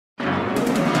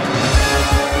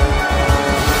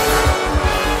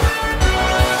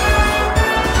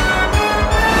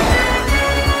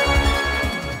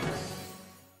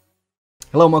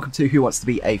Hello and welcome to Who Wants to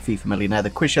Be a FIFA Millionaire,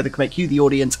 the quiz show that can make you, the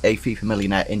audience, a FIFA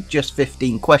Millionaire in just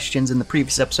 15 questions. In the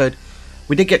previous episode,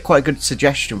 we did get quite a good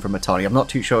suggestion from Atani. I'm not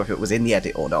too sure if it was in the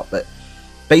edit or not, but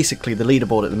basically the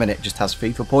leaderboard at the minute just has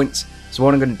FIFA points. So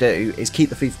what I'm going to do is keep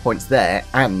the FIFA points there,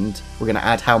 and we're going to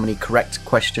add how many correct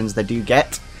questions they do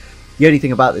get. The only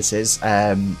thing about this is,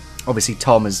 obviously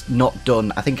Tom has not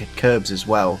done, I think at Curbs as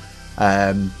well,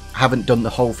 haven't done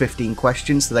the whole 15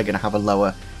 questions, so they're going to have a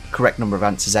lower correct number of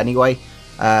answers anyway.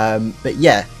 But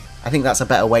yeah, I think that's a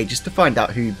better way just to find out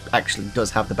who actually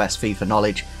does have the best FIFA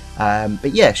knowledge.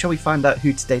 But yeah, shall we find out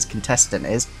who today's contestant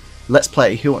is? Let's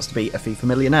play Who Wants to Be a FIFA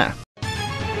Millionaire.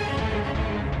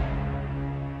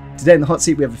 Today in the hot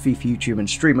seat we have a FIFA YouTuber and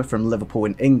streamer from Liverpool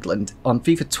in England. On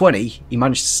FIFA 20, he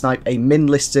managed to snipe a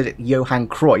min-listed Johan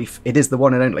Cruyff. It is the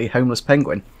one and only Homeless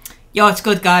Penguin. Yo, it's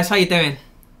good guys, how you doing?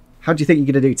 How do you think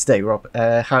you're going to do today, Rob?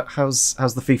 How's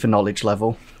the FIFA knowledge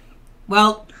level?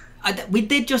 Well, we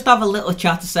did just have a little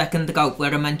chat a second ago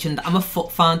where I mentioned I'm a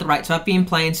foot finder, right? So I've been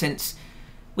playing since,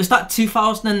 was that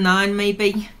 2009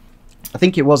 maybe? I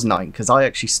think it was 9, because I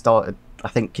actually started, I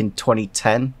think, in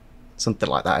 2010, something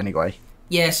like that anyway.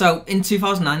 Yeah, so in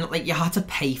 2009, like, you had to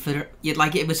pay for it.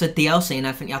 It was a DLC and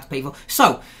everything you had to pay for.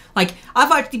 So, like,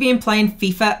 I've actually been playing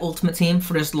FIFA Ultimate Team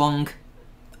for as long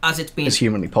as it's been... as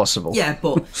humanly possible. Yeah,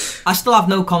 but I still have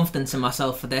no confidence in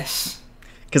myself for this.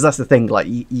 Because that's the thing, like,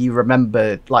 you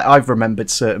remember, like, I've remembered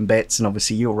certain bits, and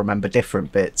obviously you'll remember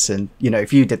different bits, and, you know,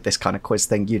 if you did this kind of quiz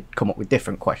thing, you'd come up with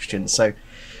different questions, so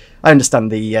I understand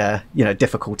the, you know,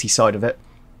 difficulty side of it.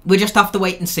 We just have to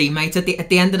wait and see, mate. At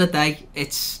the end of the day,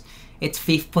 it's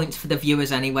FIFA points for the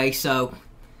viewers anyway, so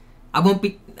I won't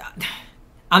be...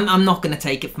 I'm not going to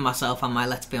take it for myself, am I?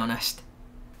 Let's be honest.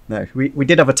 No, we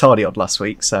did have a tardy odd last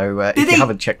week, so if you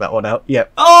haven't checked that one out, yeah.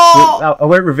 Oh! I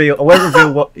won't reveal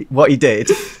what he did.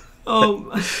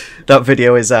 Oh, that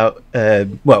video is out.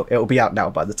 Well, it'll be out now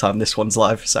by the time this one's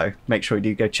live, so make sure you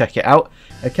do go check it out.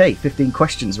 Okay, 15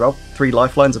 questions, Rob. 3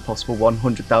 lifelines, a possible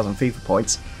 100,000 FIFA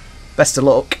points. Best of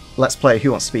luck. Let's play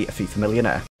Who Wants to Be a FIFA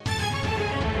Millionaire.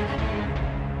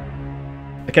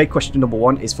 Okay, question number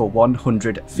 1 is for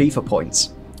 100 FIFA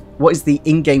points. What is the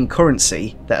in-game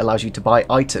currency that allows you to buy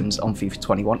items on FIFA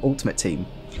 21 Ultimate Team?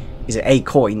 Is it A,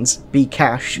 coins, B,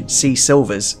 cash, C,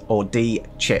 silvers, or D,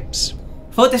 chips?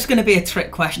 I thought this was going to be a trick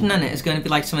question, and it's going to be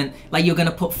like something, like you're going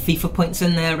to put FIFA points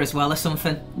in there as well or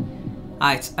something.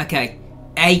 Right, okay.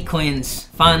 A, coins.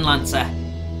 Fine, Lancer.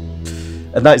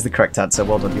 And that is the correct answer.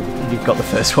 Well done, you've got the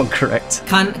first one correct.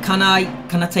 Can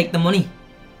I take the money?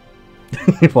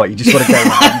 What, you just want to go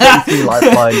around 3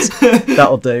 lifelines?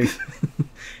 That'll do.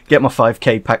 Get my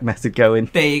 5k pack method going.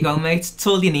 There you go, mate. It's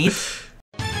all you need.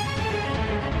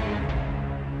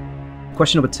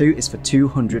 Question number 2 is for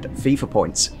 200 FIFA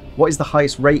points. What is the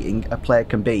highest rating a player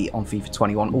can be on FIFA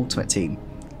 21 Ultimate Team?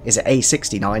 Is it A,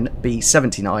 69, B,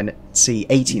 79, C,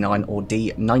 89, or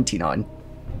D, 99?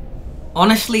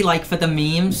 Honestly, like, for the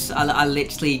memes, I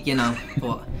literally, you know,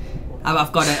 but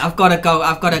I've got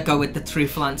to go with the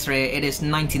truthful answer here. It is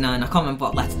 99. I can't remember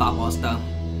what letter that was though.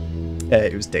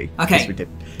 It was D. Okay. Yes, we did.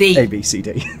 D. A, B, C,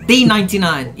 D.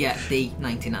 D99. Yeah,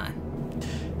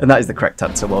 D99. And that is the correct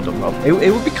answer. Well done, Rob. It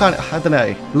would be kind of, I don't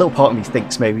know, a little part of me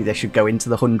thinks maybe they should go into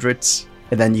the hundreds,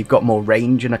 and then you've got more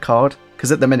range in a card.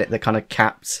 Because at the minute they're kind of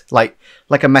capped. Like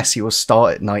a Messi will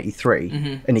start at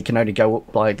 93, and he can only go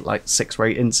up by like 6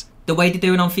 ratings. The way they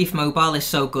do it on FIFA Mobile is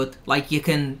so good. Like, you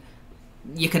can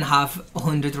have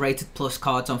 100 rated plus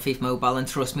cards on FIFA Mobile, and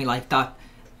trust me, like, that.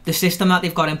 The system that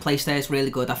they've got in place there is really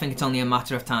good. I think it's only a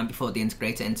matter of time before they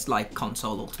integrate it into, like,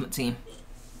 console Ultimate Team.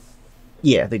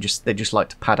 Yeah, they just like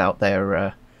to pad out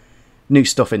their new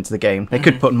stuff into the game. They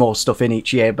could put more stuff in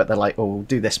each year, but they're like, oh, we'll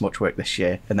do this much work this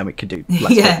year, and then we could do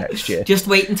less work next year. Just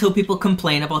wait until people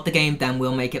complain about the game, then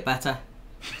we'll make it better.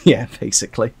 Yeah,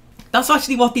 basically. That's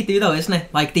actually what they do, though, isn't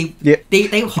it? Like,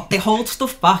 they hold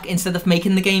stuff back instead of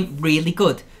making the game really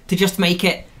good to just make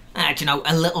it, you know,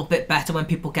 a little bit better when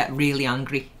people get really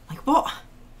angry. Like, what?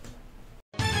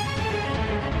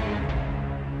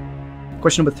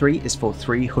 Question number 3 is for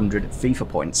 300 FIFA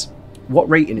points. What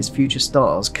rating is future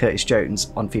stars Curtis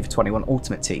Jones on FIFA 21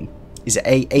 Ultimate Team? Is it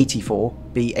A, 84,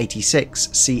 B, 86,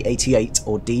 C, 88,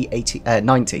 or D,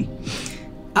 90?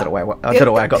 I don't know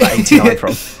where I got that 89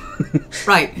 from.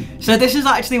 Right, so this is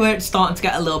actually where it's starting to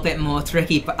get a little bit more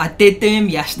tricky, but I did do him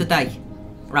yesterday.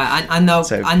 Right, I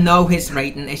know his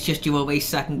rating, it's just you always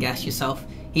second guess yourself.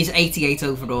 He's 88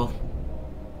 overall.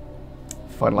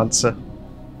 Final answer.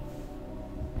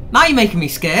 Now you're making me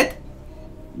scared.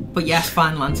 But yes,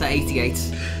 final answer, 88.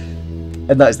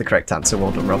 And that is the correct answer.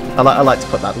 Well done, Rob. I like to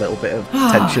put that little bit of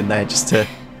tension there just to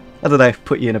I don't know,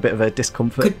 put you in a bit of a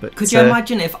discomfort. Could you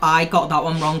imagine if I got that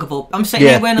one wrong? I'm sitting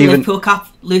here wearing a Liverpool cap,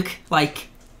 Luke. Like,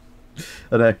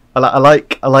 I know. I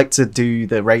like to do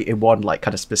the rating one like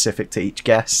kind of specific to each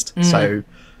guest. So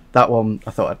that one,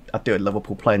 I thought I'd do a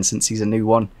Liverpool playing since he's a new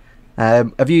one.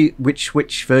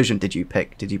 Which version did you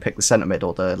pick? Did you pick the centre mid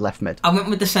or the left mid? I went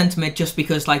with the centre mid just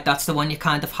because like that's the one you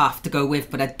kind of have to go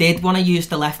with. But I did want to use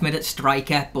the left mid at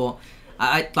striker, but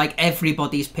I like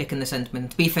everybody's picking the centre mid.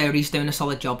 To be fair, he's doing a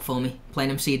solid job for me, playing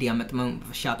him CDM at the moment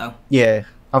with a shadow. Yeah,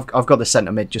 I've got the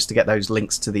centre mid just to get those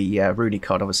links to the Rooney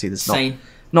card. Obviously, there's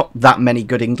not that many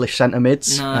good English centre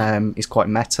mids. No. He's quite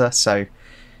meta, so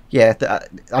yeah.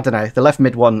 I don't know. The left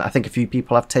mid one, I think a few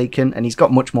people have taken, and he's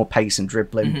got much more pace and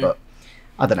dribbling, but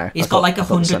I don't know. He's got like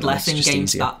 100 less in-game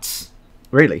stats.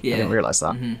 Really? Yeah. I didn't realise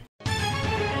that.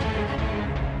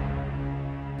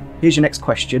 Here's your next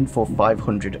question for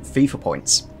 500 FIFA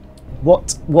points.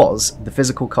 What was the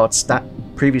physical card stat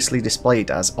previously displayed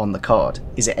as on the card?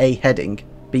 Is it A, heading,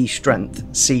 B, strength,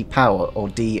 C, power, or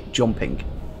D, jumping?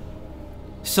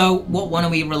 So, what one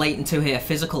are we relating to here?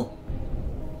 Physical?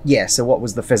 Yeah, so what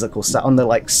was the physical stat? On the,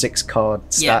 like, 6 card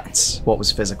stats, what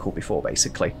was physical before,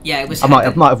 basically? Yeah, it was I might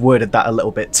have worded that a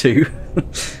little bit too.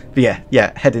 But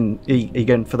yeah, heading. Are you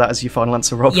going for that as your final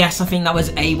answer, Rob? Yes, I think that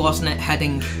was A, wasn't it?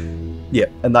 Heading. Yeah,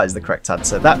 and that is the correct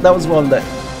answer. That was one that,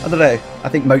 I don't know, I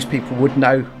think most people would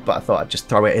know, but I thought I'd just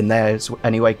throw it in there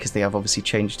anyway, because they have obviously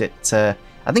changed it to,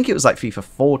 I think it was like FIFA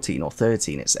 14 or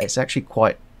 13. It's actually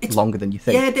quite longer than you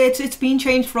think. Yeah, it's been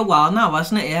changed for a while now,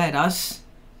 hasn't it? Yeah, it has.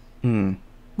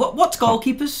 What's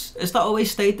goalkeepers? Has that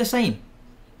always stayed the same?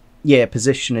 Yeah,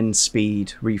 positioning,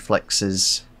 speed,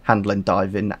 reflexes, handling,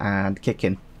 diving, and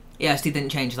kicking. Yes, they didn't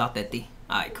change that, did they?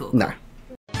 Alright, cool. No.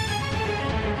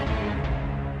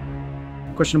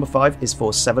 Question number 5 is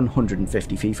for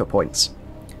 750 FIFA points.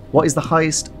 What is the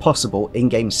highest possible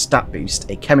in-game stat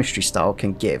boost a chemistry style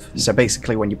can give? So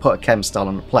basically, when you put a chem style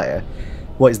on a player,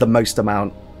 what is the most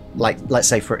amount, like, let's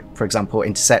say for example,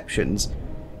 interceptions,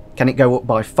 can it go up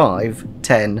by 5,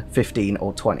 10, 15,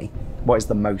 or 20? What is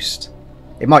the most?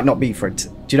 It might not be for it.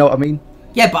 Do you know what I mean?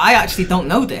 Yeah, but I actually don't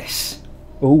know this.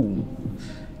 Ooh.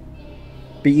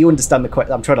 But you understand the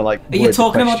question. I'm trying to like. Are you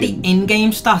talking about the in-game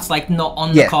stats, like not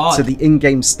on the card? Yeah, so the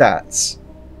in-game stats,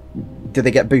 do they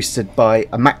get boosted by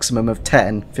a maximum of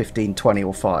 10, 15, 20,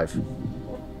 or 5?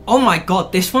 Oh my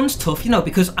god, this one's tough, you know,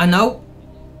 because I know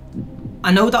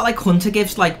that like Hunter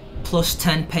gives like plus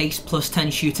 10 pace, plus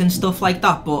 10 shooting, stuff like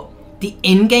that, but the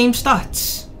in-game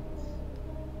stats,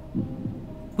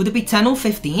 would it be 10 or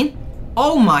 15?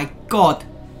 Oh my god,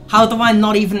 how do I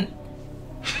not even...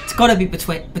 It's got to be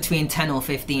between 10 or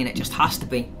 15. It just has to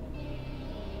be.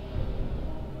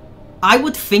 I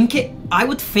would think it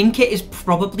is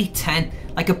probably 10.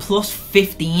 Like a plus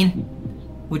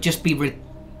 15 would just be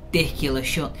ridiculous.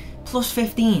 Shut. Plus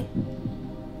 15.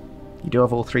 You do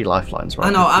have all 3 lifelines, right? I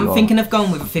know. I'm thinking of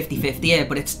going with a 50-50 here,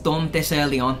 but it's done this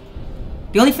early on.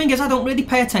 The only thing is I don't really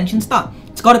pay attention to that.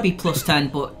 It's got to be plus 10,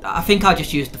 but I think I'll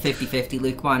just use the 50-50,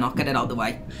 Luke. Why not? Get it out of the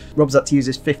way. Rob's had to use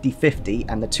his 50-50,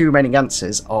 and the 2 remaining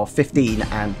answers are 15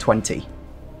 and 20.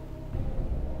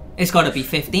 It's got to be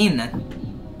 15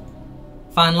 then.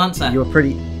 Final answer. You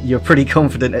were pretty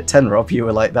confident at 10, Rob. You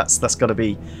were like, that's got to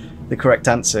be the correct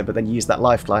answer, but then you used that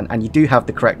lifeline, and you do have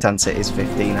the correct answer is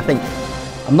 15. I think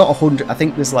I'm not 100. I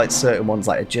think there's like certain ones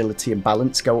like agility and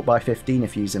balance go up by 15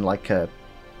 if you're using like a,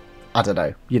 I don't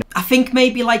know, you know. I think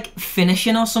maybe like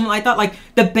finishing or something like that. Like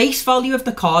the base value of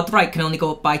the card, right, can only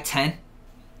go up by 10.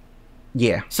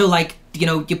 Yeah. So like, you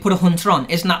know, you put a Hunter on,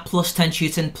 isn't that plus 10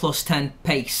 shooting, plus 10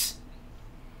 pace?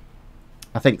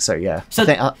 I think so, yeah. So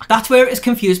that's where it has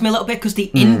confused me a little bit, because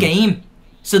the in-game,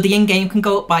 so the in-game can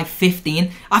go up by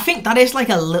 15. I think that is like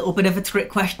a little bit of a trick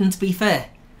question, to be fair.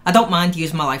 I don't mind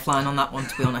using my lifeline on that one,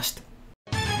 to be honest.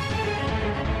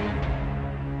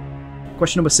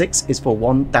 Question number 6 is for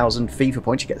 1,000 FIFA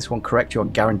points. You get this one correct, you're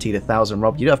guaranteed 1,000,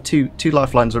 Rob. You have two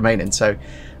lifelines remaining, so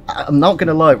I'm not going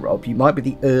to lie, Rob, you might be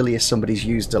the earliest somebody's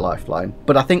used a lifeline,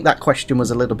 but I think that question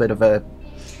was a little bit of a,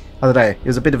 I don't know, it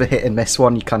was a bit of a hit and miss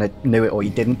one. You kind of knew it or you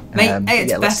didn't. Mate, hey,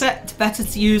 it's better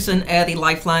to use an early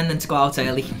lifeline than to go out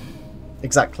early.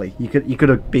 Exactly. You could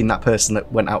have been that person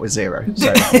that went out with 0. So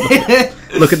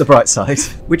look at the bright side.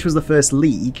 Which was the first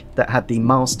league that had the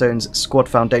Milestones Squad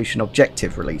Foundation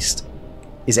objective released?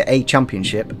 Is it A,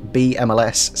 Championship, B,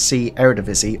 MLS, C,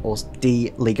 Eredivisie, or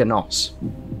D, Liga NOS?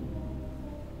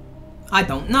 I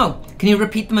don't know. Can you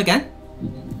repeat them again?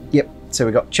 Yep. So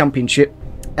we got Championship,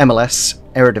 MLS,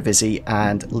 Eredivisie,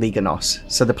 and Liga NOS.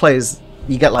 So the players,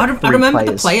 you get like I remember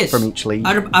the players from each league.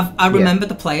 I remember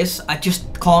the players. I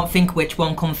just can't think which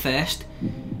one come first.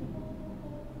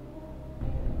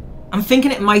 I'm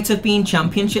thinking it might have been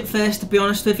Championship first, to be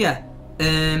honest with you.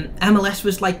 MLS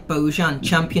was like Bojan.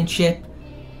 Championship,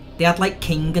 they had like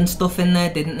King and stuff in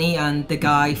there, didn't they? And the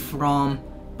guy from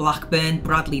Blackburn,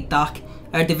 Bradley Dack.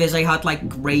 Eredivisie had like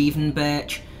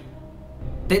Gravenberch.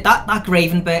 That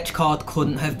Gravenberch card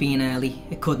couldn't have been early.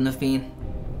 It couldn't have been.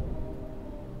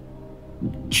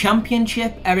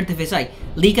 Championship, Eredivisie.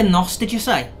 Liga NOS, did you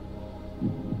say?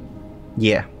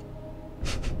 Yeah.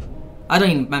 I don't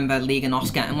even remember Liga NOS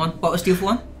getting one. What was the other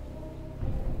one?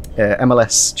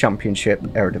 MLS Championship,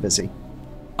 Eredivisie.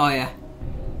 Oh yeah.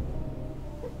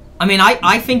 I mean,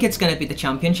 I think it's going to be the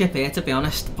Championship here, to be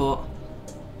honest, but...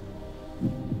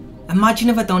 Imagine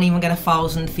if I don't even get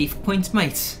 1,000 FIFA points,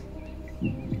 mate.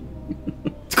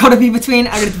 It's got to be between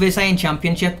Eredivisie and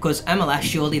Championship, because MLS,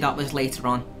 surely that was later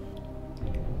on.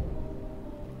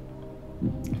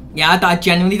 Yeah, I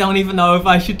genuinely don't even know if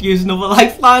I should use another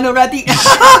lifeline already.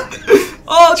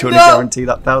 Oh, do you want to guarantee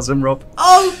that 1,000, Rob?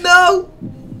 Oh, no!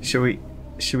 Should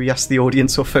we ask the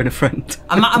audience or phone a friend?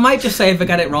 I might just say if I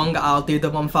get it wrong, I'll do the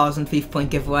 1,000 FIFA point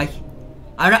giveaway.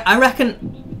 I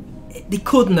reckon they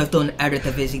couldn't have done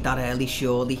Eredivisie that early,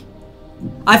 surely.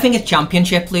 I think it's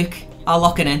Championship, Luke. I'll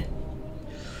lock it in.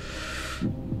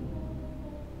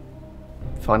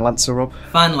 Final answer, Rob?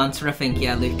 Final answer, I think,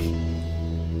 yeah, Luke.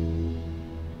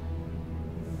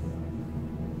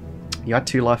 You had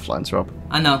 2 lifelines, Rob.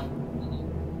 I know.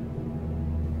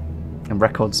 And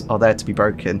records are there to be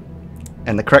broken.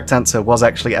 And the correct answer was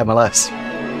actually MLS.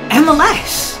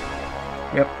 MLS?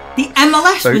 Yep. The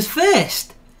MLS was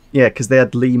first? Yeah, because they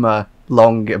had Lima,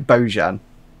 Long, and Bojan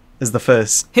as the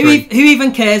first. Who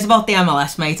even cares about the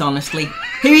MLS, mate, honestly?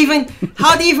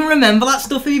 How do you even remember that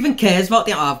stuff? Who even cares about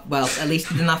the... Oh, well, at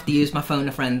least I didn't have to use my phone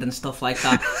a friend and stuff like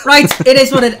that. Right, it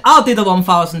is what it... I'll do the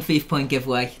 1,000 FIFA point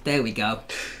giveaway. There we go.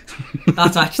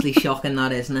 That's actually shocking,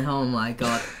 that, isn't it? Oh my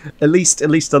god. At least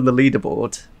on the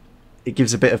leaderboard, it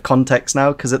gives a bit of context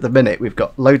now, because at the minute we've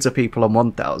got loads of people on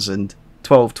 1,000,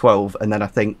 12, and then I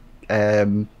think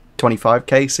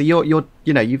 25k. So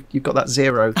you've got that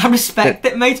 0. I respect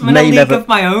it, mate. I'm in a league of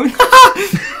my own.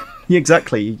 Yeah,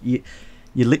 exactly.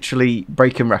 You're literally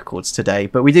breaking records today,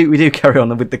 but we do carry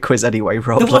on with the quiz anyway,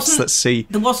 Rob. Let's see.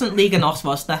 There wasn't Liga NOS,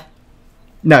 was there?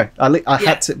 No, I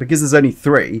had to, because there's only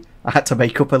 3. I had to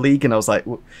make up a league, and I was like,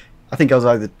 I think I was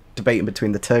either debating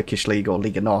between the Turkish league or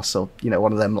Liga NOS, or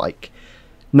one of them, like,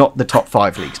 not the top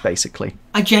 5 leagues, basically.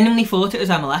 I genuinely thought it was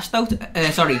MLS though.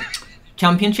 Sorry,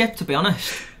 Championship, to be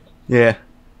honest. Yeah.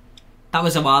 That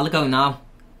was a while ago now.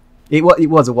 It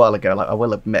was a while ago. Like, I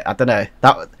will admit, I don't know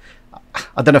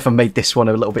if I made this one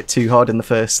a little bit too hard in the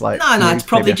first. Like, no, it's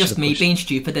probably just me being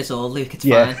stupid. Is all, Luke. It's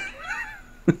fine.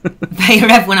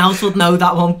 Everyone else would know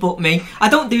that one, but me. I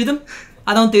don't do them.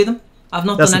 I've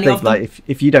not done any of them. Like,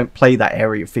 if you don't play that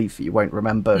area of FIFA, you won't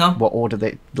remember what order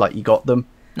you got them.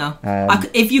 No.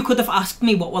 If you could have asked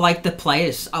me what were like the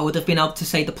players, I would have been able to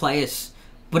say the players,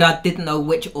 but I didn't know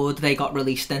which order they got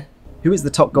released in. Who is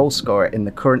the top goal scorer in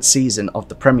the current season of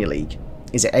the Premier League?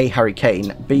 Is it A, Harry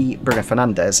Kane, B, Bruno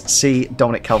Fernandes, C,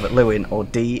 Dominic Calvert-Lewin, or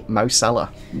D, Mo Salah?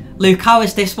 Luke, how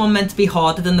is this one meant to be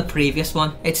harder than the previous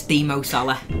one? It's D, Mo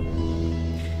Salah.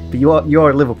 But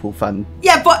you're a Liverpool fan.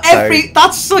 Yeah, but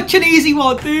that's such an easy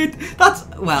one, dude.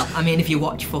 Well, I mean, if you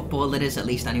watch football, it is at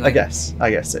least anyway. I guess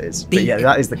it is. But yeah,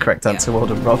 that is the correct answer. Yeah. Well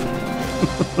done, Rob.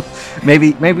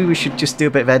 maybe we should just do a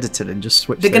bit of editing and just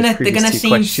switch. They're gonna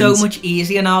seem questions. So much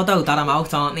easier now, though, that I'm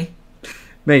out, aren't they?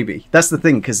 Maybe that's the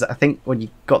thing, because I think when you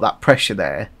got that pressure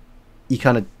there, you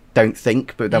kind of don't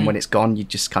think, but then when it's gone, you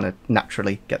just kind of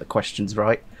naturally get the questions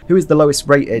right. Who is the lowest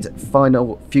rated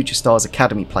final Future Stars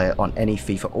Academy player on any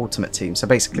FIFA Ultimate Team? So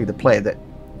basically the player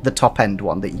the top end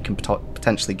one that you can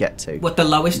potentially get to. What, the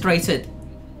lowest rated?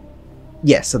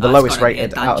 Yeah, so the lowest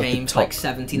rated Dan out James, of the top. like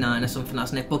 79 or something,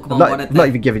 hasn't it? But come on, I've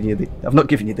not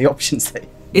giving you the options there.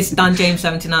 It's Dan James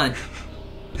 79.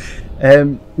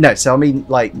 No, so I mean,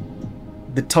 like,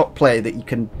 the top player that you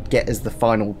can get as the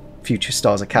final Future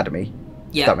Stars Academy.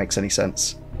 Yeah. If that makes any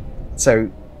sense.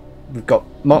 So we've got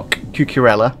Mark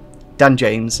Cucurella, Dan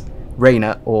James,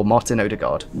 Reina, or Martin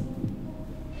Odegaard.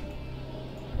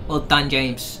 Well, Dan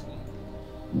James.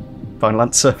 Final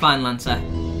answer. Final answer.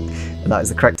 And that is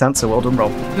the correct answer. Well done,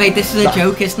 Rob. Mate, this is a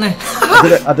joke, isn't it?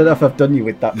 I don't know if I've done you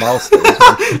with that milestone.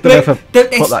 I don't know if I've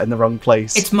put that in the wrong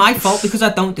place. It's my fault because I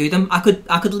don't do them. I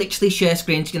could literally share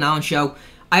screen to you now and show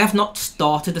I have not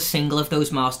started a single of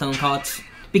those milestone cards.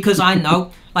 Because I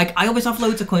know, like, I always have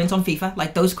loads of coins on FIFA.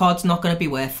 Like, those cards are not going to be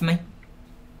worth for me.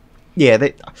 Yeah,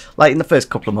 they, like in the first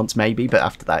couple of months maybe, but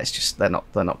after that it's just they're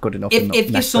not good enough. If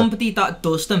you're somebody that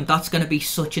does them, that's going to be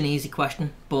such an easy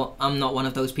question. But I'm not one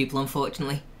of those people,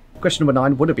 unfortunately. Question number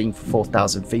 9 would have been for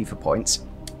 4,000 FIFA points.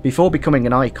 Before becoming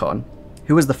an icon,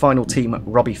 who was the final team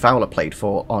Robbie Fowler played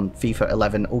for on FIFA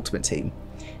 11 Ultimate Team?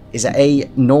 Is it A,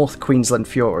 North Queensland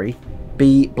Fury,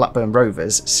 B, Blackburn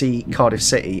Rovers, C, Cardiff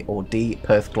City, or D,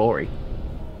 Perth Glory?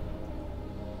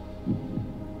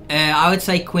 I would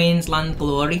say Queensland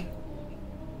Glory.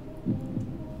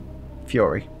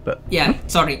 Fury, but... Yeah,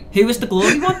 sorry. Who was the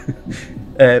Glory one?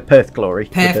 Perth Glory.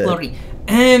 Perth Glory.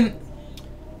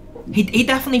 He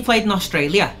definitely played in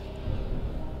Australia.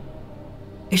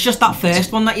 It's just that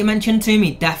first one that you mentioned to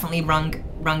me definitely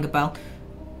rang a bell.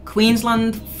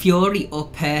 Queensland Fury or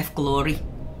Perth Glory.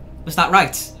 Was that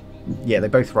right? Yeah, they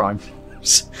both rhyme.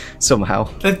 Somehow.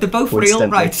 They're both real,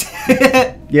 right?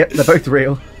 Yep, they're both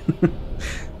real.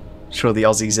 Sure the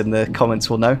Aussies in the comments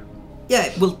will know.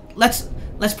 Yeah, well, let's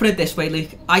put it this way, Luke.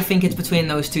 I think it's between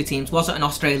those two teams. Was it an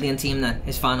Australian team then,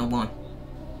 his final one?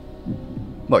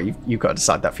 Well, you've got to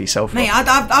decide that for yourself. Mate,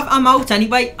 I'm out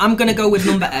anyway. I'm going to go with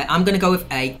number A. I'm going to go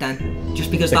with A then. Just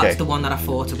because that's the one that I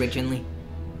thought originally.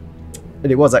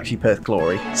 And it was actually Perth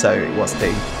Glory, so it was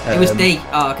D. It was D?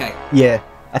 Oh, okay. Yeah.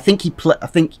 I think I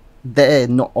think they're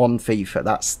not on FIFA.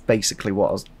 That's basically what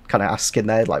I was kind of asking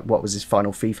there. Like, what was his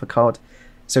final FIFA card?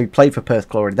 So he played for Perth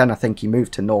Glory. Then I think he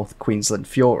moved to North Queensland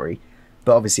Fury.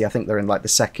 But obviously, I think they're in like the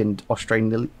second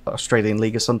Australian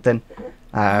League or something.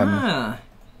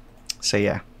 So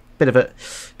yeah, bit of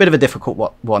a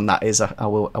difficult one that is. I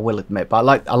will admit.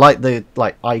 But I like the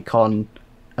icon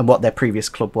and what their previous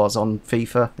club was on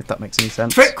FIFA. If that makes any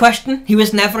sense. Trick question. He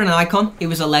was never an icon. He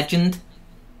was a legend.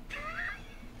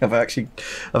 Have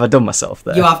I done myself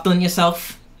there? You have done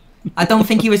yourself. I don't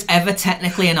think he was ever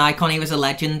technically an icon. He was a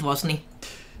legend, wasn't he?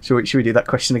 Should we do that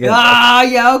question again?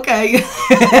 Yeah, okay.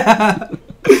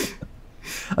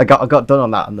 I got done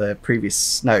on that on the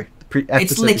previous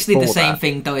It's literally the same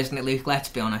thing, though, isn't it, Luke? Let's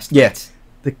be honest. Yeah.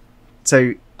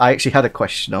 So I actually had a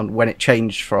question on when it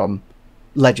changed from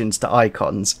legends to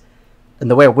icons, and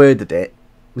the way I worded it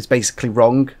was basically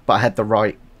wrong, but I had the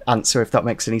right answer, if that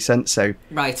makes any sense. So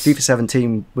right. FIFA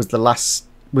 17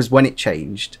 was when it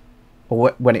changed,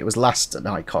 or when it was last an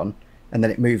icon, and then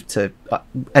it moved to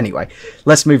anyway.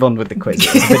 Let's move on with the quiz.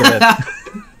 It's a bit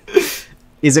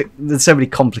of a, there's so many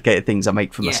complicated things I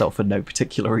make for myself for no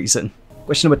particular reason.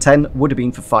 Question number 10 would have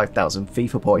been for 5,000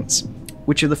 FIFA points.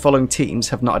 Which of the following teams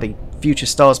have not had a Future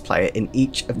Stars player in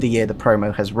each of the year the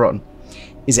promo has run?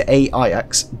 Is it A,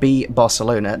 Ajax, B,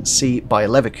 Barcelona, C, Bayer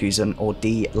Leverkusen, or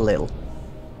D, Lille?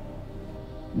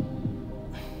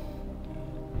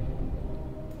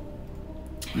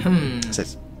 So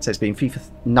it's been FIFA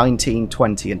 19,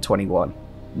 20 and 21.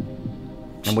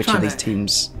 And which of these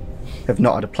teams have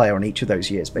not had a player on each of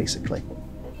those years, basically?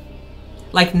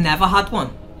 Like, never had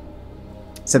one?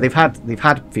 So they've had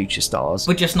Future Stars,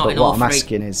 but just not but in all three. What I'm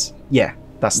asking is, yeah,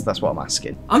 that's what I'm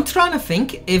asking. I'm trying to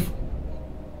think if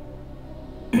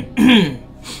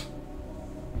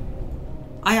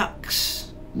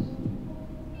Ajax.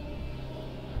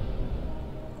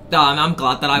 No, I'm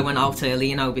glad that I went out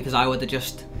early, because I would have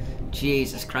just,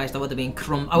 Jesus Christ, I would have been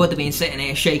sitting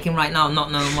here shaking right now, not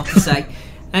knowing what to say.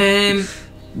 Trying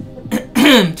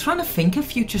to think of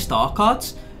Future Star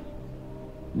cards.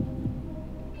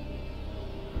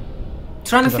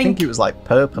 I think it was like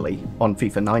purpley on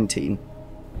FIFA 19.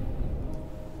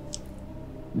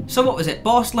 So what was it?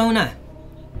 Barcelona,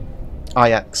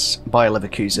 Ajax, Bayer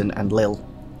Leverkusen, and Lille.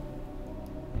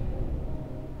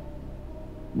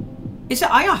 Is it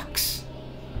Ajax?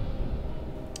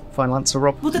 Final answer,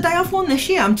 Rob? Well, did they have one this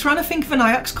year? I'm trying to think of an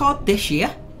Ajax card this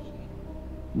year.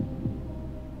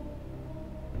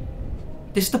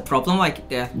 This is the problem.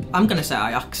 I'm gonna say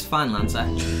Ajax. Final answer.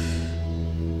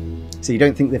 So you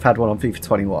don't think they've had one on FIFA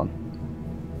 21?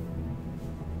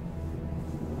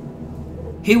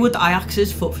 Who would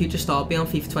Ajax's Future Star be on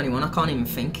FIFA 21? I can't even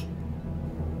think.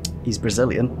 He's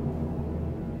Brazilian.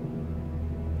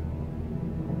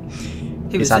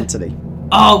 Who is Anthony.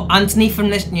 Oh, Anthony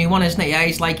from this new one, isn't it? Yeah,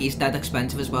 he's dead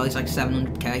expensive as well. He's like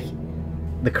 700k.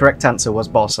 The correct answer was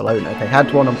Barcelona. They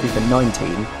had one on FIFA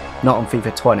 19, not on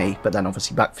FIFA 20, but then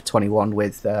obviously back for 21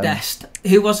 with Dest.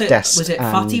 Who was it? Dest was it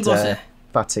Fati? Was it?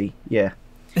 Fati, yeah.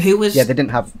 Who was? Yeah, they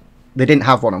didn't have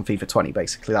one on FIFA 20.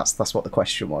 Basically, that's what the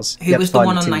question was. Who was the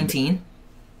one on 19?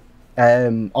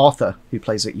 Arthur, who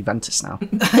plays at Juventus now.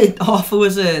 Arthur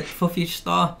was for Future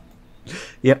Star.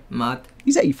 Yep. Mad.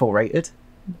 He's 84 rated.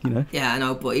 Yeah, I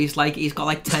know, but he's got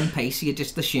like 10 pace. So you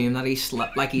just assume that he's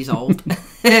old.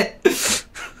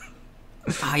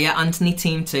 Yeah, Anthony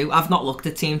Team 2. I've not looked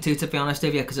at Team 2 to be honest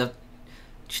with you because I've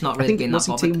just not really been that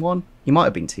bothered. Was he Team 1? He might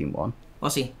have been Team 1.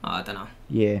 Was he? Oh, I don't know.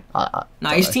 Yeah. No,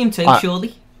 he's Team 2,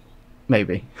 surely.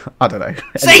 Maybe. I don't know.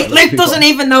 See, Luke doesn't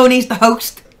even know and he's the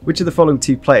host. Which of the following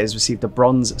two players received a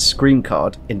bronze scream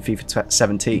card in FIFA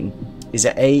 17? Is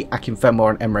it A. Akinfenwa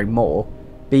and Emre Moore,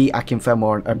 B.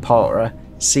 Akinfenwa and Opara,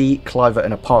 C. Kluivert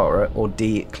and Opara, or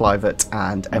D. Kluivert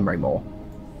and Emre Moore?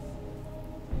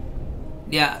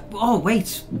 Yeah. Oh,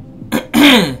 wait.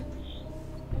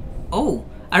 Oh,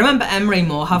 I remember Emre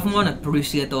Moore having one at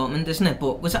Borussia Dortmund, isn't it?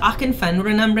 But was it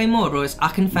Akinfenwa and Emre Moore, or has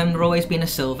Akinfenwa always been a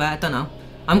silver? I don't know.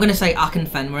 I'm going to say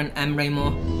Akinfenwa and Emre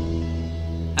Moore.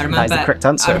 I remember, that is the correct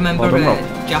answer. I remember Well done,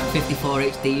 Rob.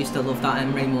 Jack54HD used to love that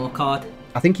Emre Moore card.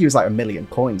 I think he was like 1 million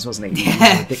coins, wasn't he? Yeah. He was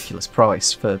a ridiculous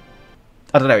price for...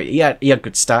 I don't know, he had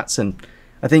good stats, and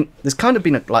I think there's kind of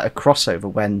been a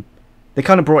crossover when they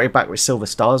kind of brought it back with silver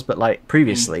stars, but like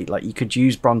previously, like you could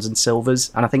use bronze and silvers,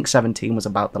 and I think 17 was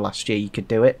about the last year you could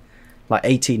do it. Like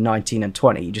 18, 19 and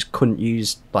 20, you just couldn't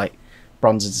use like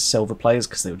bronze and silver players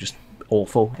because they were just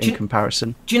awful in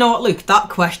comparison. Do you know what, Luke? That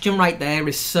question right there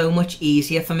is so much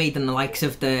easier for me than the likes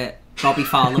of the Robbie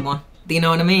Fowler one. Do you know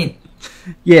what I mean?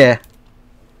 Yeah.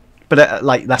 But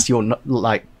like that's your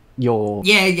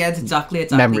Yeah, exactly.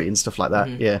 memory and stuff like that.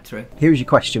 Yeah. True. Here's your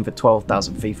question for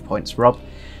 12,000 FIFA points, Rob.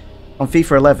 On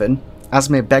FIFA 11,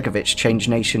 Asmir Begovic changed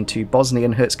nation to Bosnia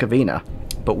and Herzegovina,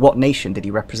 but what nation did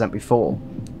he represent before?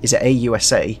 Is it A,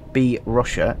 USA, B,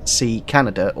 Russia, C,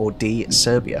 Canada, or D,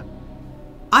 Serbia?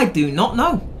 I do not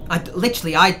know. I do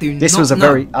not know. This was a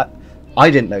very... I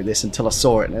didn't know this until I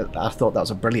saw it, and I thought that was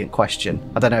a brilliant question.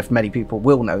 I don't know if many people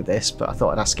will know this, but I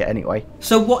thought I'd ask it anyway.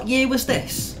 So what year was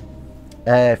this?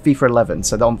 FIFA 11.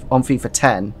 So on FIFA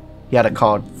 10, he had a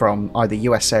card from either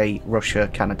USA, Russia,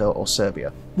 Canada, or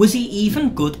Serbia. Was he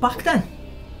even good back then?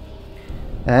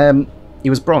 He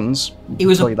was bronze. He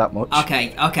was I'll tell you that much.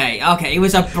 Okay. He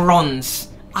was a bronze.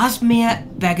 Asmir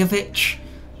Begovic.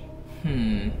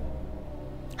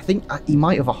 I think he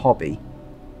might have a hobby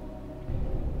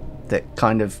that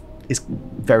kind of is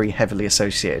very heavily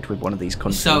associated with one of these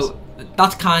countries. So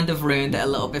that's kind of ruined it a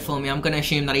little bit for me. I'm going to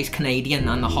assume that he's Canadian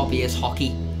and the hobby is hockey.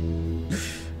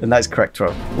 And that's correct,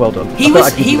 Rob. Well done. He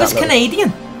was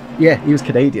Canadian. Yeah, he was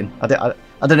Canadian. I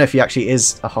don't know if he actually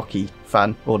is a hockey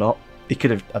fan or not. He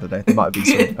could have. I don't know. There might have been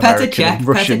some American and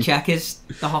Russian. Petr Cech is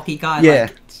the hockey guy. Yeah,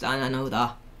 I know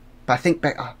that. But I think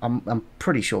I'm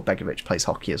pretty sure Begovic plays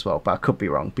hockey as well, but I could be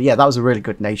wrong. But yeah, that was a really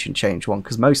good nation change one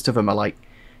because most of them are like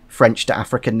French to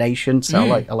African nations. So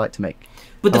I like to make.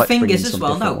 But the thing is, as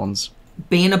well, though,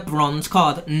 being a bronze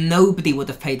card, nobody would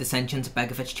have paid attention to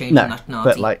Begovic changing nationality.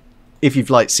 But like, if you've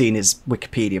like seen his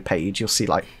Wikipedia page, you'll see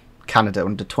like Canada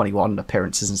under 21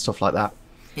 appearances and stuff like that.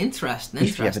 Interesting.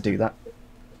 If you ever do that.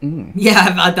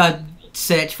 Yeah, I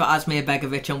search for Asmir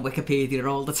Begovic on Wikipedia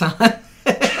all the time.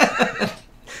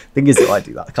 Thing is that I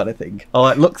do that kind of thing. I'll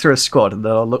like look through a squad and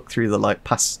then I'll look through the like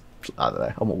past. I don't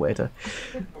know. I'm a weirdo.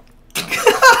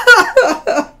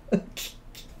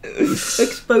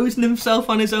 Exposing himself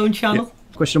on his own channel.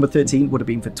 Yeah. Question number 13 would have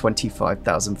been for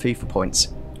 25,000 FIFA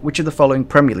points. Which of the following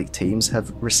Premier League teams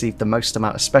have received the most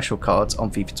amount of special cards on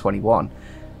FIFA 21?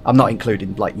 I'm not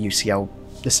including like UCL,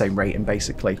 the same rating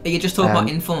basically. Are you just talking about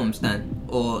informs then,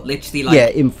 or literally like? Yeah,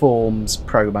 informs,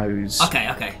 promos.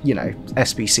 Okay. You know,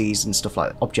 SBCs and stuff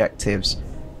like that, objectives.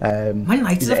 Man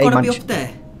United have got to be up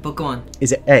there. But go on.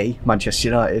 Is it A, Manchester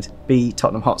United, B,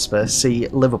 Tottenham Hotspur, C,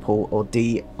 Liverpool, or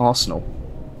D, Arsenal?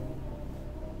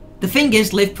 The thing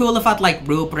is, Liverpool have had like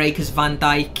rule breakers, Van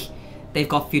Dijk. They've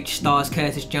got future stars,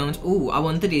 Curtis Jones. Ooh, I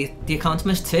wonder, do you count him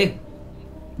as two?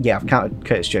 Yeah, I've counted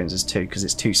Curtis Jones as two because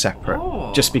it's two separate.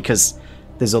 Oh. Just because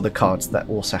there's other cards that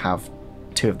also have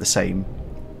two of the same.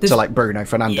 So like Bruno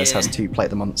Fernandes has two Player of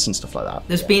the Months and stuff like that.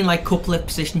 There's been like a couple of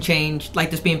position change.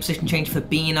 Like there's been position change for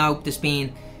Bino. There's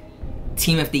been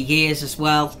Team of the Years as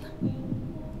well.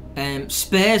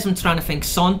 Spurs, I'm trying to think.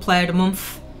 Son Player of the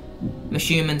Month. I'm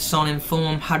assuming Son in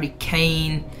form. Harry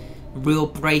Kane. Rule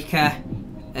Breaker.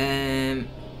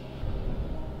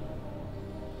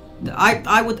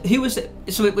 I would. Who was it?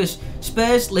 So it was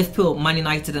Spurs, Liverpool, Man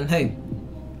United, and who?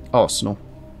 Arsenal.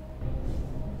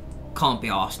 Can't be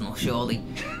Arsenal, surely.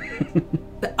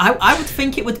 I would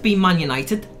think it would be Man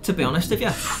United, to be honest with you.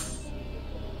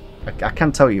 I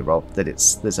can tell you, Rob, that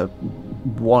there's a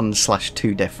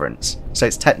 1/2 difference. So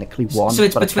it's technically one. So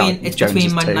it's but between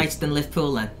Man two. United and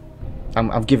Liverpool then.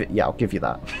 I'll give you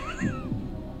that.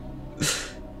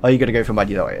 Are you going to go for Man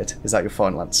United? Is that your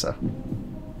final answer?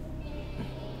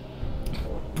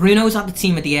 Bruno's had the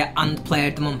Team of the Year and Player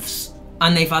of the Months.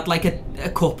 And they've had like a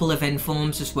couple of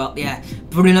informs as well. Yeah,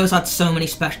 Bruno's had so many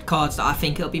special cards that I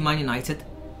think it'll be Man United.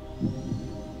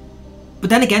 But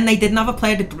then again, they didn't have a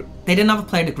player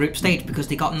to group stage because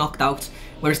they got knocked out.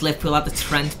 Whereas Liverpool had the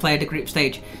Trent player to group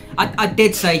stage. I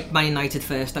did say Man United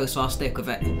first though, so I'll stick with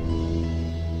it.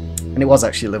 And it was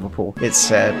actually Liverpool. It's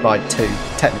by 2,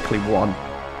 technically 1,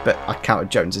 but I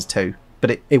counted Jones as 2.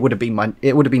 But it would have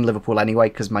been Liverpool anyway,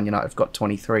 because Man United have got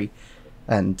 23,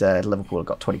 and Liverpool have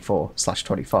got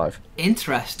 24/25.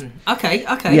 Interesting. Okay.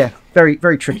 Yeah, very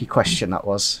very tricky question that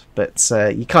was, but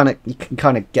you can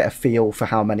kind of get a feel for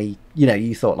how many.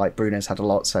 You thought like Bruno's had a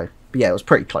lot, so but yeah, it was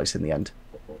pretty close in the end.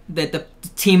 The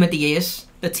team of the years,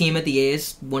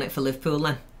 won it for Liverpool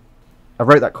then. I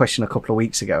wrote that question a couple of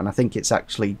weeks ago, and I think it's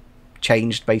actually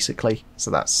changed basically. So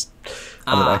that's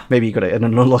I don't know. Maybe you got it in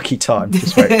an unlucky time,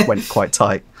 just where it went quite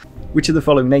tight. Which of the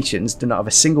following nations do not have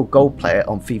a single gold player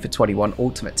on FIFA 21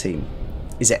 Ultimate Team?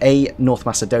 Is it A, North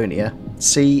Macedonia,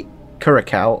 C,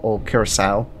 Curacao or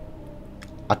Curacao?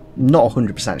 I'm not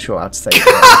 100% sure how to say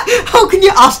it. How can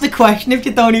you ask the question if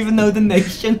you don't even know the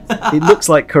nation? It looks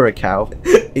like Curacao.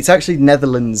 It's actually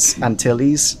Netherlands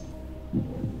Antilles.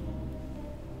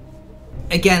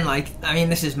 Again,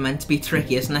 this is meant to be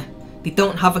tricky, isn't it? They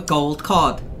don't have a gold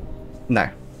card. No.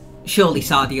 Surely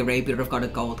Saudi Arabia have got a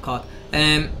gold card.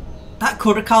 That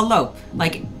Curacao though,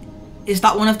 is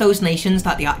that one of those nations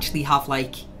that they actually have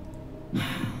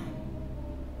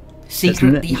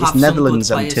secretly have it's some Netherlands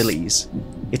good players? Antilles.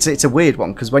 It's a weird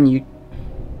one because when you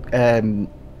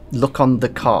look on the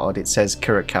card, it says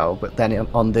Curacao, but then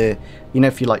on the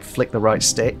if you flick the right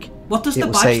stick, what does the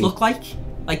badge look like?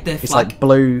 Like the flag? It's like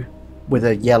blue with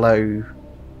a yellow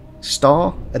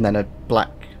star and then a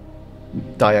black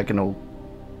diagonal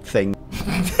thing.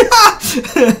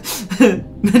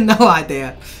 No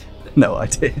idea. No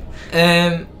idea.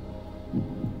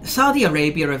 Saudi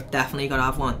Arabia have definitely got to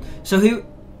have one. So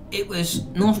it was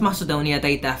North Macedonia.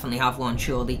 They definitely have one,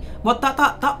 surely. What that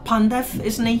Pandev,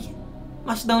 isn't he?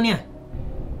 Macedonia.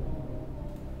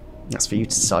 That's for you to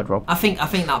decide, Rob. I think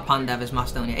that Pandev is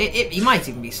Macedonia. He might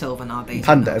even be silver nowadays.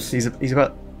 Pandev, he's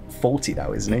about 40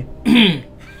 now, isn't he?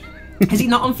 Is he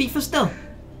not on FIFA still?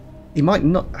 He might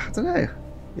not. I don't know.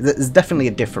 There's definitely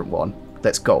a different one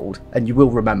that's gold, and you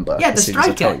will remember as soon as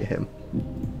I tell you him.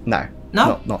 No.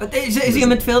 Not. Is he a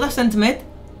midfielder, centre mid?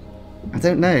 I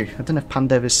don't know. I don't know if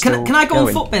Pandev is still Can I go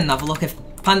on Footbin and have a look if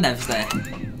Pandev's there?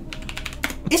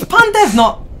 Is Pandev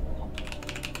not...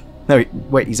 No,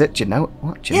 wait, he's at Genoa?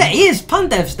 What? Yeah, he is.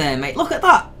 Pandev's there, mate. Look at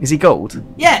that. Is he gold?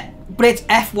 Yeah, but it's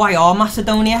FYR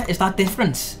Macedonia. Is that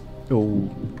different? Oh,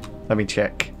 let me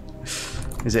check.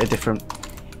 Is it a different...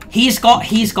 He's got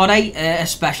a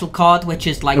special card, which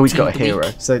is like... Oh, he's got a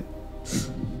hero. So,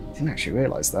 I didn't actually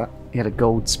realise that. He had a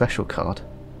gold special card.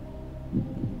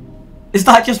 Is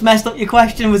that just messed up your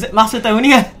question? Was it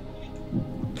Macedonia?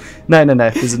 No.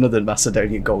 There's another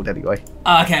Macedonian gold anyway.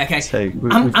 Oh, okay. So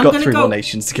we've got 3 more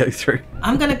nations to go through.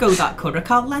 I'm going to go that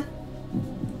Curacao then.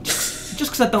 Just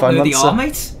because I don't know who they are,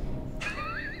 mate.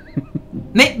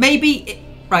 Maybe...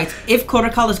 Right, if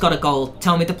Curacao has got a gold,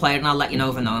 tell me the player and I'll let you know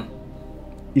if I know him.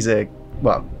 He's a...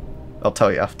 Well, I'll tell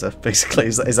you after, basically.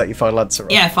 Is that your final answer,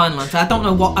 Rob? Yeah, final answer. I don't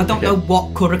know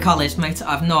what Curacao is, mate.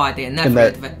 I have no idea. Never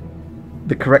heard of it.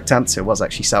 The correct answer was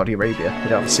actually Saudi Arabia. They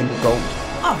don't have a single gold.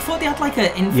 Oh, I thought they had like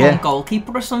an informed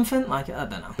goalkeeper or something. I don't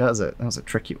know. That was a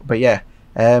tricky one. But yeah,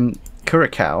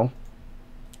 Curacao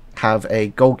have a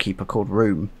goalkeeper called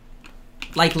Room.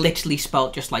 Like literally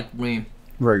spelt just like room.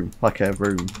 Room, like a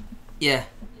room. Yeah,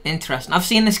 interesting. I've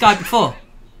seen this guy before.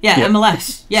 Yeah,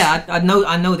 MLS. Yeah, I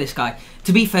know this guy.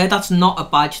 To be fair, that's not a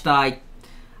badge that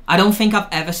I don't think I've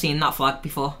ever seen that flag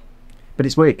before. But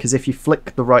it's weird because if you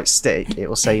flick the right stick, it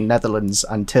will say Netherlands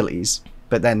Antilles,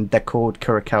 but then they're called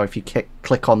Curacao if you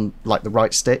click on like the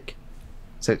right stick.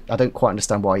 So I don't quite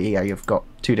understand why EA have got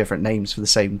 2 different names for the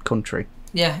same country.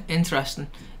 Yeah, interesting.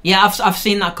 Yeah, I've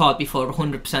seen that card before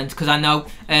 100% because I know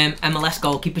MLS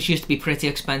goalkeepers used to be pretty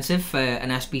expensive for an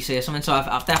SBC or something, so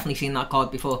I've definitely seen that card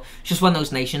before. It's just one of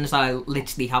those nations that I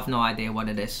literally have no idea what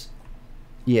it is.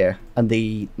 Yeah, and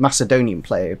the Macedonian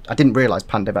player, I didn't realise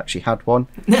Pandev actually had one.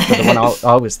 But the one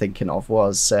I was thinking of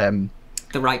was... the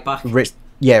right back?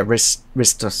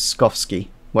 Ristovsky,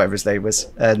 whatever his name was.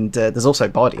 And there's also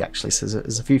Bardi, actually, so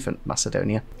there's a few for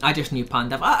Macedonia. I just knew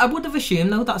Pandev. I would have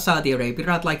assumed, though, that Saudi Arabia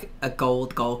had, like, a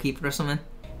gold goalkeeper or something.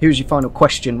 Here's your final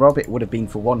question, Rob. It would have been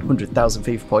for 100,000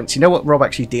 FIFA points. You know what Rob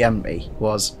actually DM'd me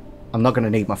was... I'm not going to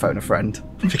need my phone a friend.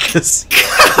 Because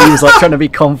he was, like, trying to be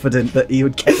confident that he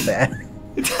would get there.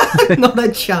 Not a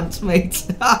chance, mate.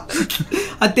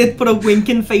 I did put a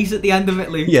winking face at the end of it,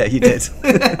 Luke. Yeah, you did.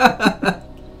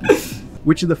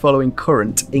 Which of the following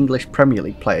current English Premier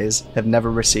League players have never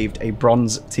received a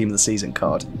bronze Team of the Season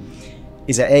card?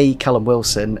 Is it A, Callum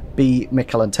Wilson, B,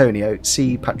 Mikel Antonio,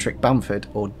 C, Patrick Bamford,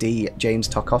 or D, James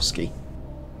Tarkowski?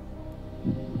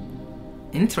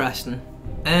 Interesting.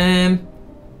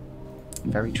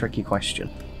 Very tricky question.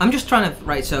 I'm just trying to...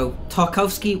 Right, so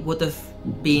Tarkowski would have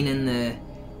been in the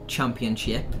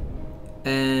Championship.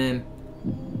 Did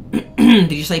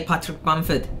you say Patrick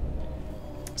Bamford?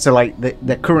 So, like,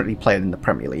 they're currently playing in the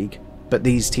Premier League, but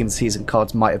these team of the season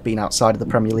cards might have been outside of the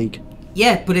Premier League.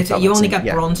 Yeah, but you only get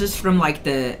bronzes from, like,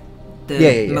 the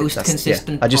most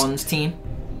consistent bronze team.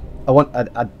 I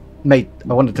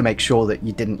wanted to make sure that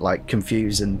you didn't, like,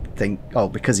 confuse and think, oh,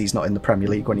 because he's not in the Premier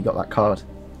League when he got that card.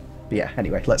 But yeah,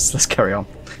 anyway, let's carry on.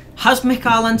 Has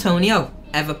Michail Antonio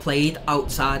ever played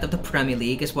outside of the Premier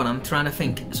League is what I'm trying to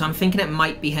think. So I'm thinking it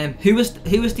might be him. Who was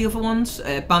the other ones?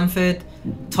 Bamford,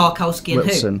 Tarkowski, and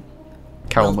Wilson.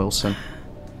 Callum Wilson.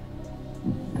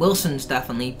 Wilson's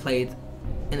definitely played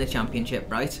in the Championship,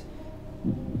 right?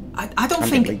 I don't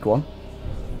think League One.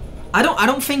 I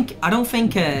don't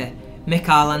think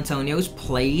Michail Antonio's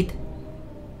played.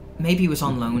 Maybe he was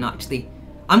on loan actually.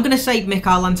 I'm gonna say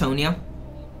Michail Antonio.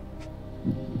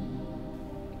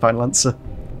 Final answer.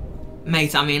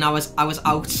 Mate, I mean, I was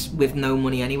out with no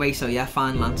money anyway, so yeah,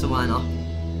 final answer, why not?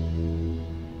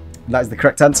 That is the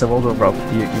correct answer. Well done, Rob.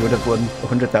 You would have won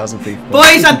 100,000 FIFA.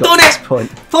 Boys, I've done it!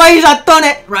 Boys, I've done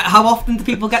it! Right, how often do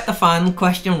people get the final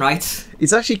question right?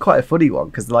 It's actually quite a funny one,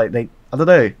 because, like, I don't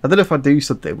know if I do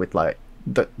something with, like,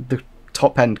 the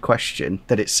top end question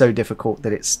that it's so difficult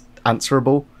that it's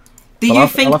answerable. Do you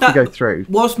think that go through.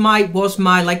 was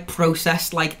my like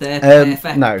process like the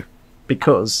perfect? No,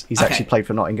 because he's actually played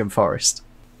for Nottingham Forest.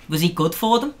 Was he good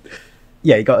for them?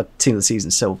 Yeah, he got a team of the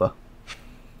season silver.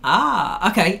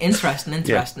 Ah, okay, interesting.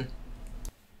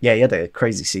 Yeah, he had a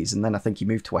crazy season. Then I think he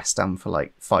moved to West Ham for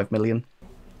like 5 million.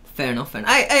 Fair enough. And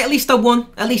at least I won.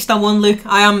 At least I won, Luke.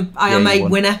 I am a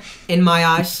winner in my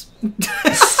eyes.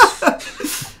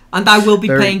 And I will be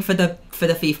paying for the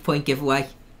FIFA point giveaway.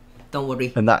 Don't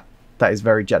worry. And that is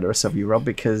very generous of you, Rob,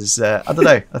 because I don't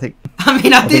know. I think. I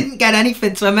mean, I didn't get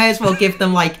anything, so I may as well give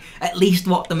them like at least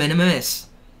what the minimum is.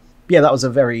 Yeah, that was a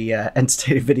very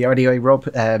entertaining video anyway, Rob.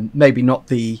 Maybe not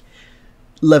the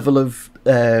level of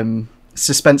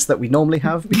suspense that we normally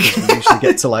have, because we usually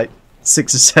get to like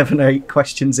 6 or 7 or 8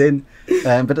 questions in.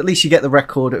 But at least you get the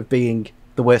record of being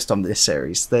the worst on this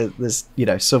series. There's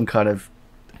some kind of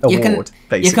award,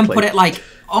 basically. You can put it like,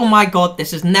 oh my god,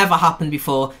 this has never happened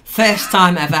before. First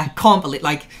time ever. Can't believe,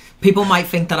 like, people might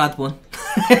think that I'd won.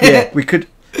 Yeah, we could.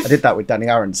 I did that with Danny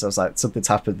Aaron, so I was like, something's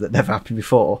happened that never happened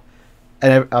before.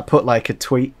 And I put like a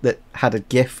tweet that had a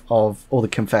gif of all the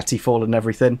confetti falling and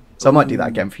everything. So I might do that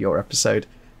again for your episode,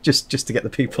 just to get the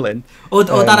people in. Or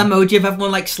that emoji of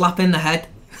everyone like slapping the head.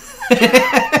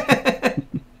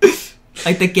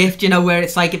 Like the gift, where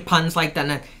it's like it pans like that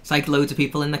and it's like loads of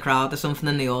people in the crowd or something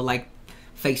and they all like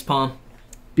face palm.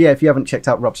 But yeah, if you haven't checked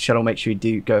out Rob's channel, make sure you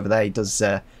do go over there. He does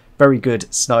very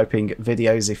good sniping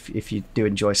videos if you do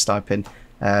enjoy sniping.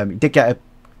 You did get a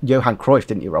Johan Cruyff,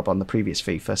 didn't you, Rob, on the previous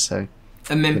FIFA? So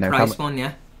a mint price one,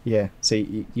 yeah. Yeah, so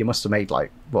you must have made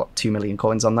like, what, 2 million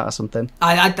coins on that or something?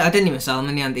 I didn't even sell them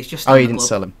in the end. It's just you didn't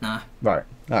sell them? Nah. Right,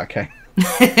 okay.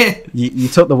 you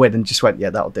took the win and just went, yeah,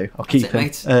 that'll do. I'll keep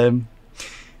it.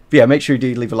 But yeah, make sure you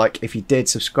do leave a like if you did,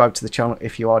 subscribe to the channel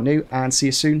if you are new, and see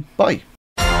you soon. Bye.